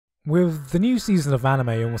With the new season of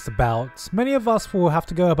anime almost about, many of us will have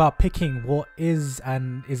to go about picking what is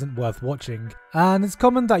and isn't worth watching. And it's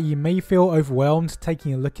common that you may feel overwhelmed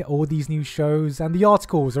taking a look at all these new shows, and the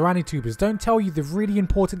articles or AniTubers don't tell you the really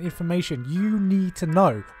important information you need to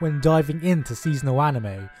know when diving into seasonal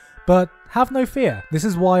anime. But have no fear, this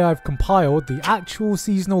is why I've compiled the actual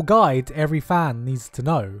seasonal guide every fan needs to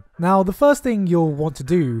know. Now, the first thing you'll want to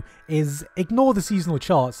do is ignore the seasonal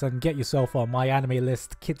charts and get yourself on My Anime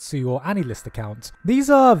List, Kitsu or AniList account.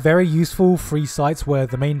 These are very useful free sites where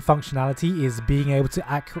the main functionality is being able to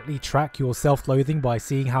accurately track your self-loathing by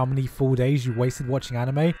seeing how many full days you wasted watching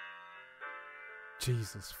anime.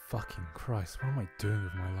 Jesus fucking Christ, what am I doing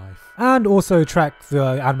with my life? And also track the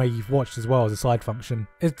anime you've watched as well as a side function.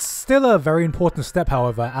 It's still a very important step,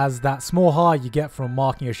 however, as that small high you get from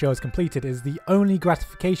marking a show as completed is the only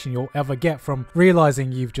gratification you'll ever get from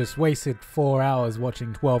realizing you've just wasted 4 hours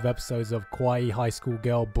watching 12 episodes of kawaii high school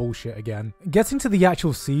girl bullshit again. Getting to the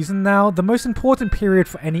actual season now, the most important period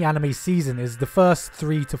for any anime season is the first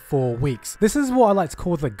 3 to 4 weeks. This is what I like to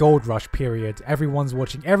call the gold rush period. Everyone's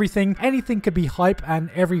watching everything, anything could be hype, and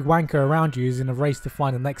every wanker around you is in a race to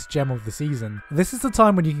find the next gem of the season. This is the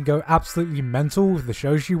time when you can go absolutely mental with the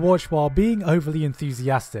shows you watch while being overly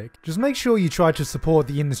enthusiastic. Just make sure you try to support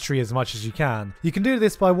the industry as much as you can. You can do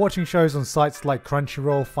this by watching shows on sites like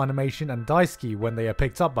Crunchyroll, Funimation and Daisuki when they are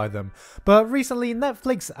picked up by them. But recently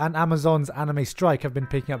Netflix and Amazon's anime strike have been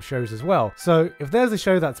picking up shows as well. So if there's a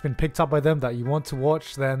show that's been picked up by them that you want to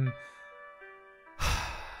watch, then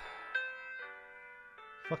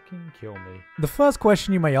fucking kill me. The first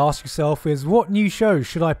question you may ask yourself is, what new shows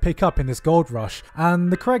should I pick up in this gold rush? And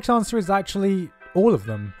the correct answer is actually all of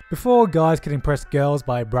them. Before, guys could impress girls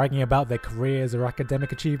by bragging about their careers or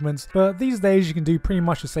academic achievements, but these days you can do pretty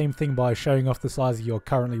much the same thing by showing off the size of your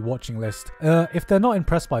currently watching list. If they're not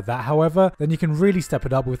impressed by that, however, then you can really step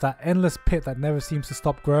it up with that endless pit that never seems to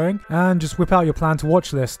stop growing, and just whip out your plan to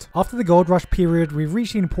watch list. After the gold rush period, we've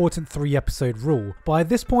reached the important 3-episode rule. By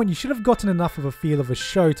this point, you should have gotten enough of a feel of a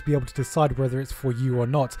show to be able to decide whether it's for you or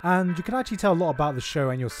not, and you can actually tell a lot about the show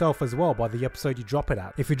and yourself as well by the episode you drop it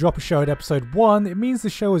at. If you drop a show at episode 1, it means the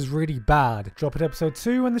show is really bad. Drop at episode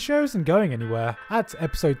 2 and the show isn't going anywhere. At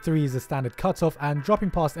episode 3 is the standard cutoff, and dropping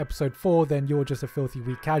past episode 4, then you're just a filthy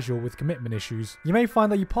weak casual with commitment issues. You may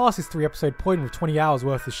find that you pass this 3-episode point with 20 hours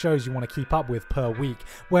worth of shows you want to keep up with per week,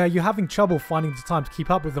 where you're having trouble finding the time to keep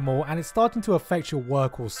up with them all and it's starting to affect your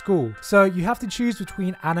work or school. So you have to choose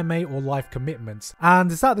between anime or life commitments.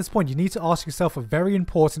 And it's at this point you need to ask yourself a very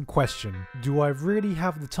important question. Do I really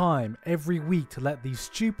have the time every week to let these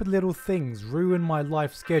stupid little things ruin my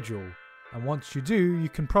life schedule? And once you do, you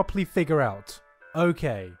can properly figure out,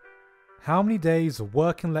 okay, how many days of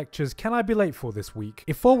work and lectures can I be late for this week?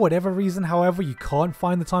 If for whatever reason, however, you can't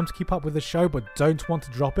find the time to keep up with the show but don't want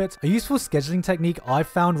to drop it, a useful scheduling technique I've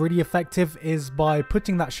found really effective is by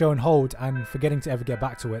putting that show on hold and forgetting to ever get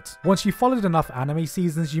back to it. Once you've followed enough anime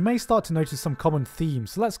seasons, you may start to notice some common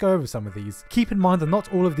themes, so let's go over some of these. Keep in mind that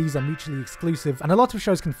not all of these are mutually exclusive, and a lot of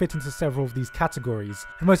shows can fit into several of these categories.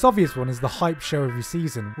 The most obvious one is the hype show of your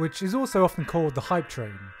season, which is also often called the hype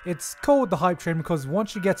train. It's called the hype train because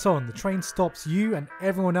once you get on, the train stops you and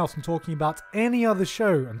everyone else from talking about any other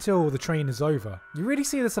show until the train is over. You really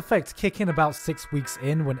see this effect kick in about 6 weeks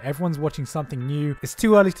in when everyone's watching something new. It's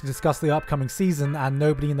too early to discuss the upcoming season and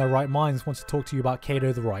nobody in their right minds wants to talk to you about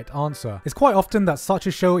Kato the right answer. It's quite often that such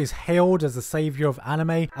a show is hailed as the savior of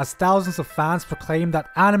anime, as thousands of fans proclaim that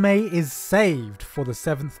anime is saved for the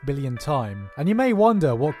 7th billion time. And you may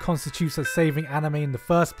wonder what constitutes as saving anime in the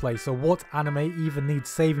first place, or what anime even needs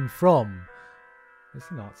saving from. It's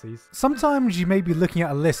the Nazis. Sometimes you may be looking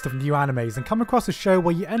at a list of new animes and come across a show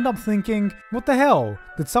where you end up thinking, what the hell?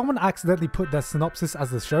 Did someone accidentally put their synopsis as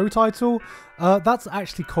the show title? That's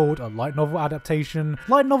actually called a light novel adaptation.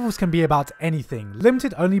 Light novels can be about anything,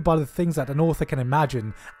 limited only by the things that an author can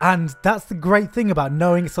imagine. And that's the great thing about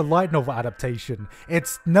knowing it's a light novel adaptation.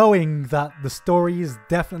 It's knowing that the story is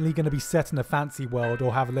definitely going to be set in a fancy world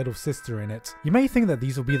or have a little sister in it. You may think that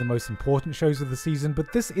these will be the most important shows of the season,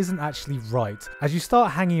 but this isn't actually right. As you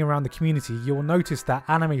start hanging around the community, you'll notice that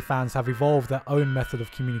anime fans have evolved their own method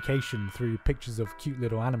of communication through pictures of cute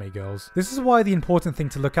little anime girls. This is why the important thing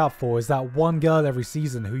to look out for is that one girl every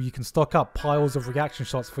season who you can stock up piles of reaction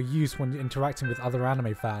shots for use when interacting with other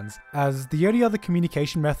anime fans, as the only other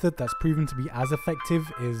communication method that's proven to be as effective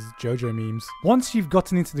is JoJo memes. Once you've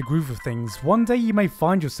gotten into the groove of things, one day you may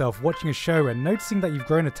find yourself watching a show and noticing that you've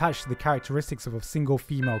grown attached to the characteristics of a single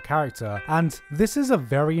female character, and this is a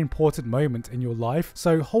very important moment in your life,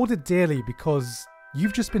 so hold it dearly because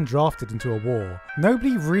You've just been drafted into a war.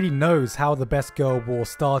 Nobody really knows how the Best Girl War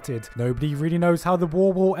started, nobody really knows how the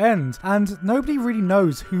war will end, and nobody really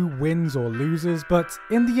knows who wins or loses, but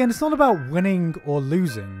in the end it's not about winning or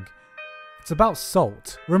losing. It's about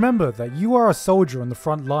salt. Remember that you are a soldier on the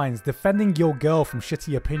front lines defending your girl from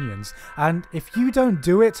shitty opinions, and if you don't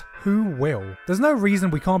do it, who will? There's no reason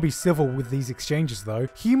we can't be civil with these exchanges though.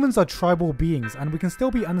 Humans are tribal beings and we can still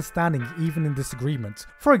be understanding even in disagreement.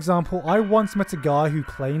 For example, I once met a guy who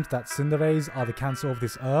claimed that tsunderes are the cancer of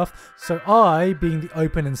this earth, so I, being the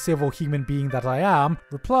open and civil human being that I am,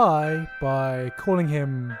 reply by calling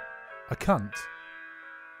him a cunt.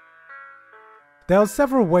 There are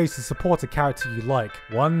several ways to support a character you like.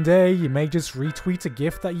 One day you may just retweet a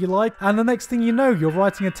gif that you like, and the next thing you know you're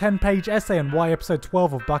writing a 10-page essay on why episode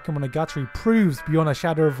 12 of Bakemonogatari proves beyond a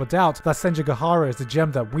shadow of a doubt that Senjugahara is the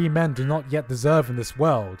gem that we men do not yet deserve in this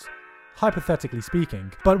world. Hypothetically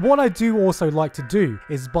speaking. But what I do also like to do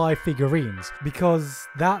is buy figurines, because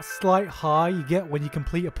that slight high you get when you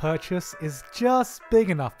complete a purchase is just big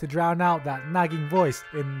enough to drown out that nagging voice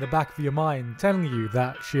in the back of your mind telling you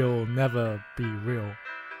that she'll never be real.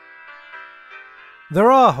 There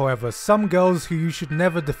are, however, some girls who you should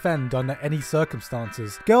never defend under any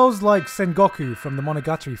circumstances. Girls like Sengoku from the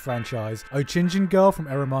Monogatari franchise, Ochinjin Girl from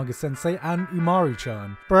Eromanga Sensei, and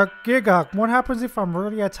Umaru-chan. But Gigguk, what happens if I'm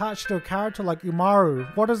really attached to a character like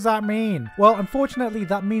Umaru? What does that mean? Well, unfortunately,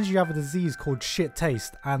 that means you have a disease called shit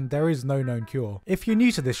taste, and there is no known cure. If you're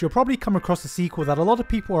new to this, you'll probably come across a sequel that a lot of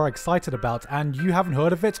people are excited about, and you haven't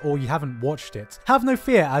heard of it or you haven't watched it. Have no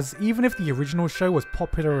fear, as even if the original show was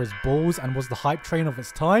popular as balls and was the hype train of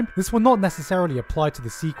its time, this will not necessarily apply to the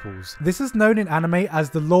sequels. This is known in anime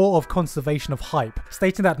as the law of conservation of hype,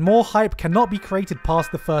 stating that more hype cannot be created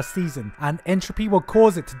past the first season, and entropy will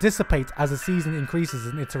cause it to dissipate as a season increases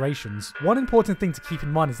in iterations. One important thing to keep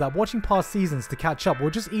in mind is that watching past seasons to catch up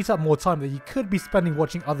will just eat up more time that you could be spending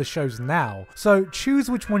watching other shows now, so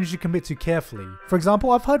choose which ones you commit to carefully. For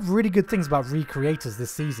example, I've heard really good things about Re-Creators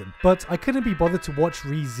this season, but I couldn't be bothered to watch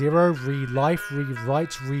Re-Zero, Re-Life,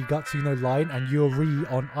 Re-Write, Re-Gutsu no Line, and Yuri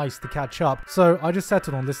on Ice to catch up, so I just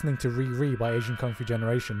settled on listening to Re by Asian Kung Fu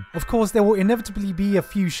Generation. Of course, there will inevitably be a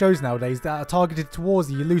few shows nowadays that are targeted towards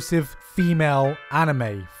the elusive female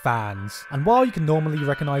anime fans, and while you can normally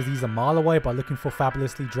recognize these a mile away by looking for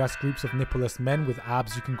fabulously dressed groups of nippleless men with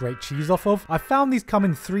abs you can grate cheese off of, I found these come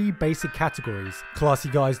in three basic categories: classy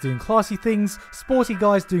guys doing classy things, sporty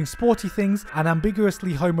guys doing sporty things, and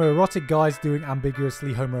ambiguously homoerotic guys doing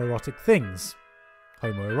ambiguously homoerotic things.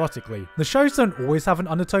 Homoerotically. The shows don't always have an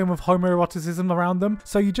undertone of homoeroticism around them,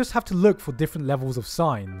 so you just have to look for different levels of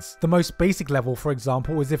signs. The most basic level, for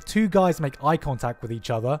example, is if two guys make eye contact with each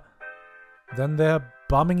other, then they're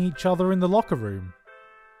bumming each other in the locker room.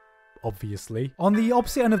 Obviously. On the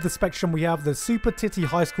opposite end of the spectrum, we have the Super Titty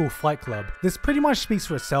High School Fight Club. This pretty much speaks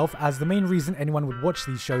for itself, as the main reason anyone would watch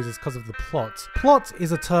these shows is because of the plot. Plot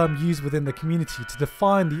is a term used within the community to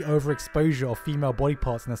define the overexposure of female body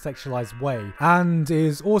parts in a sexualized way, and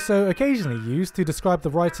is also occasionally used to describe the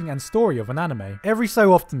writing and story of an anime. Every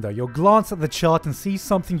so often though, you'll glance at the chart and see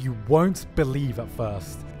something you won't believe at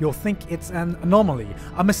first. You'll think it's an anomaly,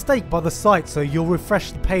 a mistake by the site, so you'll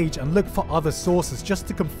refresh the page and look for other sources just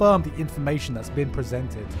to confirm the information that's been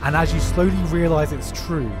presented. And as you slowly realize it's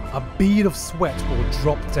true, a bead of sweat will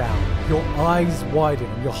drop down, your eyes widen,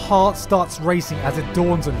 and your heart starts racing as it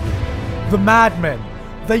dawns on you. The madmen!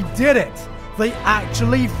 They did it! They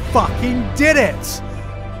actually fucking did it!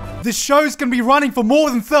 This show's gonna be running for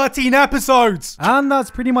more than 13 episodes! And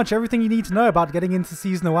that's pretty much everything you need to know about getting into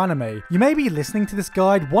seasonal anime. You may be listening to this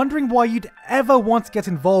guide wondering why you'd ever want to get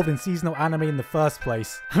involved in seasonal anime in the first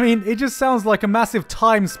place. I mean, it just sounds like a massive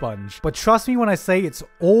time sponge. But trust me when I say it's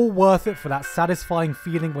all worth it for that satisfying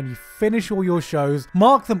feeling when you finish all your shows,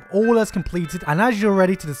 mark them all as completed, and as you're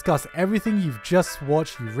ready to discuss everything you've just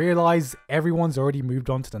watched, you realize everyone's already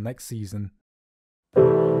moved on to the next season.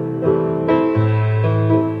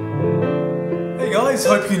 Hey guys,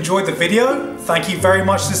 hope you enjoyed the video. Thank you very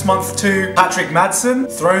much this month to Patrick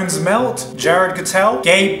Madsen, Thrones Melt, Jared Gattel,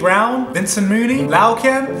 Gabe Brown, Vincent Mooney,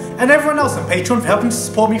 Lauken, and everyone else on Patreon for helping to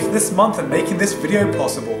support me for this month and making this video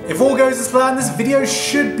possible. If all goes as planned, this video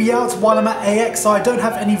should be out while I'm at AX, so I don't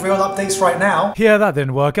have any real updates right now. Yeah, that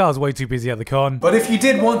didn't work. I was way too busy at the con. But if you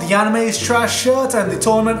did want the Anime's Trash shirt and the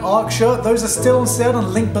Tournament Arc shirt, those are still on sale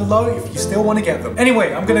and link below if you still want to get them.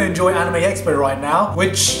 Anyway, I'm going to enjoy Anime Expo right now,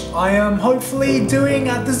 which I am hopefully doing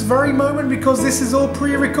at this very moment because this is all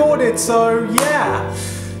pre-recorded, so yeah.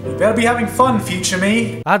 You better be having fun, future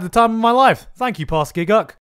me. I had the time of my life. Thank you, past Gigguk.